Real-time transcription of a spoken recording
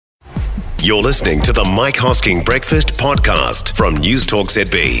You're listening to the Mike Hosking Breakfast Podcast from News Talk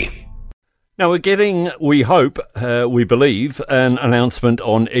ZB. Now we're getting, we hope, we believe, an announcement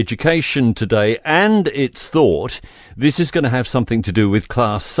on education today, and it's thought this is going to have something to do with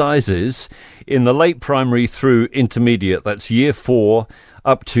class sizes in the late primary through intermediate. That's year 4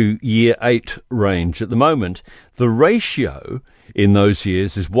 up to year 8 range. At the moment, the ratio in those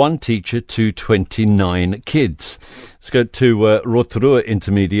years is 1 teacher to 29 kids. Let's go to Rotorua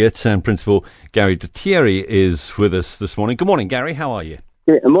Intermediate, and Principal Garry de Thierry is with us this morning. Good morning, Garry. How are you?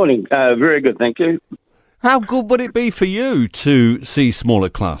 Yeah, morning. Very good, thank you. How good would it be for you to see smaller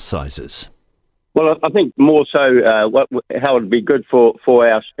class sizes? Well, I think more so how it would be good for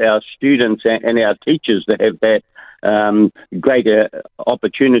our students and our teachers to have that greater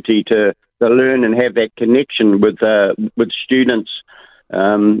opportunity to learn and have that connection with students.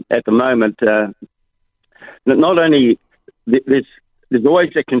 At the moment, not only there's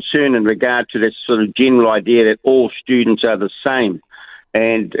always a concern in regard to this sort of general idea that all students are the same.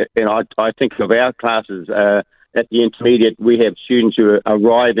 And I think of our classes at the intermediate, we have students who are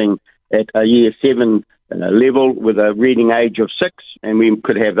arriving at a year 7 level with a reading age of 6, and we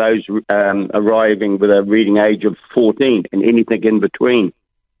could have those arriving with a reading age of 14 and anything in between.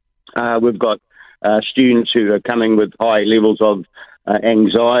 We've got students who are coming with high levels of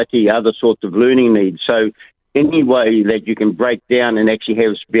anxiety, other sorts of learning needs. So any way that you can break down and actually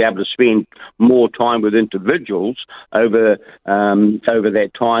be able to spend more time with individuals over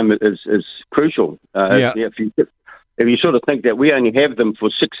that time is crucial. If you sort of think that we only have them for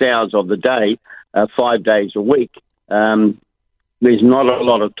 6 hours of the day, 5 days a week, there's not a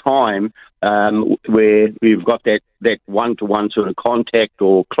lot of time where we've got that one-to-one sort of contact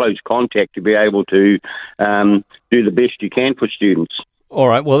or close contact to be able to do the best you can for students. All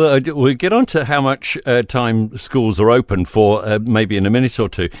right, well, we'll get on to how much time schools are open for maybe in a minute or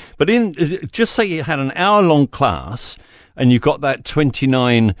two. But just say you had an hour-long class and you've got that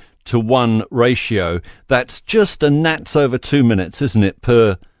 29-to-1 ratio, that's just a gnat's over 2 minutes, isn't it,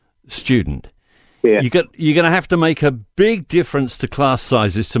 per student? Yeah. You're going to have to make a big difference to class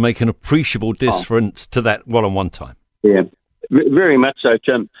sizes to make an appreciable difference to that one-on-one time. Yeah, very much so,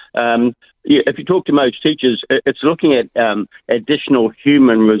 Tim. If you talk to most teachers, it's looking at additional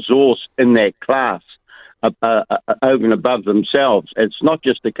human resource in that class over and above themselves. It's not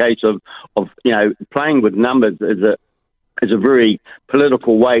just a case of playing with numbers is a very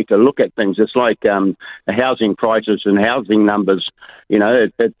political way to look at things. It's like housing prices and housing numbers.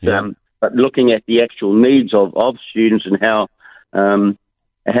 But looking at the actual needs of students and how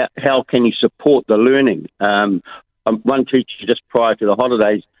can you support the learning. One teacher just prior to the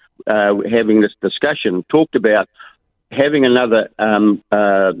holidays, having this discussion, talked about having another,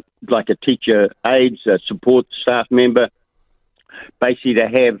 like a teacher aides, a support staff member, basically to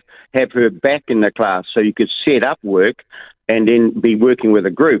have her back in the class so you could set up work and then be working with a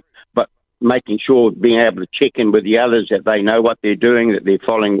group, but making sure, being able to check in with the others that they know what they're doing, that they're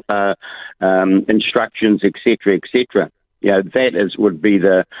following instructions, etc., etc. That would be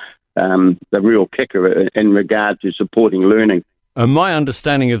the real kicker in regard to supporting learning. My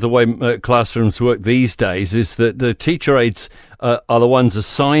understanding of the way classrooms work these days is that the teacher aides are the ones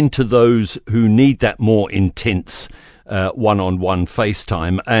assigned to those who need that more intense one-on-one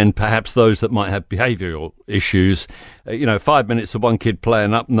FaceTime, and perhaps those that might have behavioural issues. 5 minutes of one kid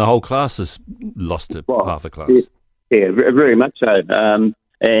playing up and the whole class has lost half a class. Yeah, very much so.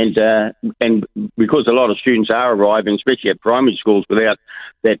 And because a lot of students are arriving, especially at primary schools, without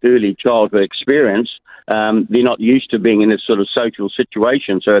that early childhood experience, they're not used to being in this sort of social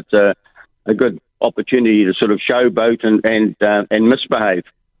situation. So it's a good opportunity to sort of showboat and misbehave.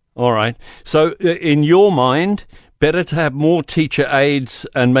 All right. So in your mind, better to have more teacher aides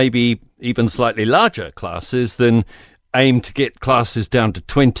and maybe even slightly larger classes than aim to get classes down to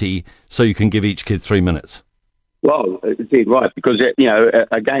 20 so you can give each kid 3 minutes? Well, indeed, right, because,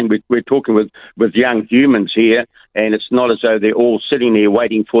 again, we're talking with young humans here, and it's not as though they're all sitting there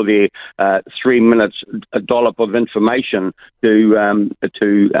waiting for their 3 minutes, a dollop of information to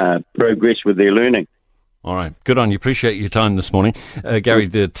progress with their learning. All right, good on you. Appreciate your time this morning. Garry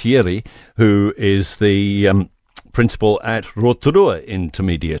de Thierry, who is the principal at Rotorua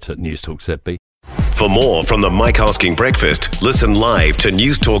Intermediate at News Talk ZB. For more from the Mike Hosking Breakfast, listen live to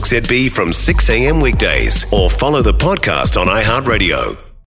News Talk ZB from 6 a.m. weekdays or follow the podcast on iHeartRadio.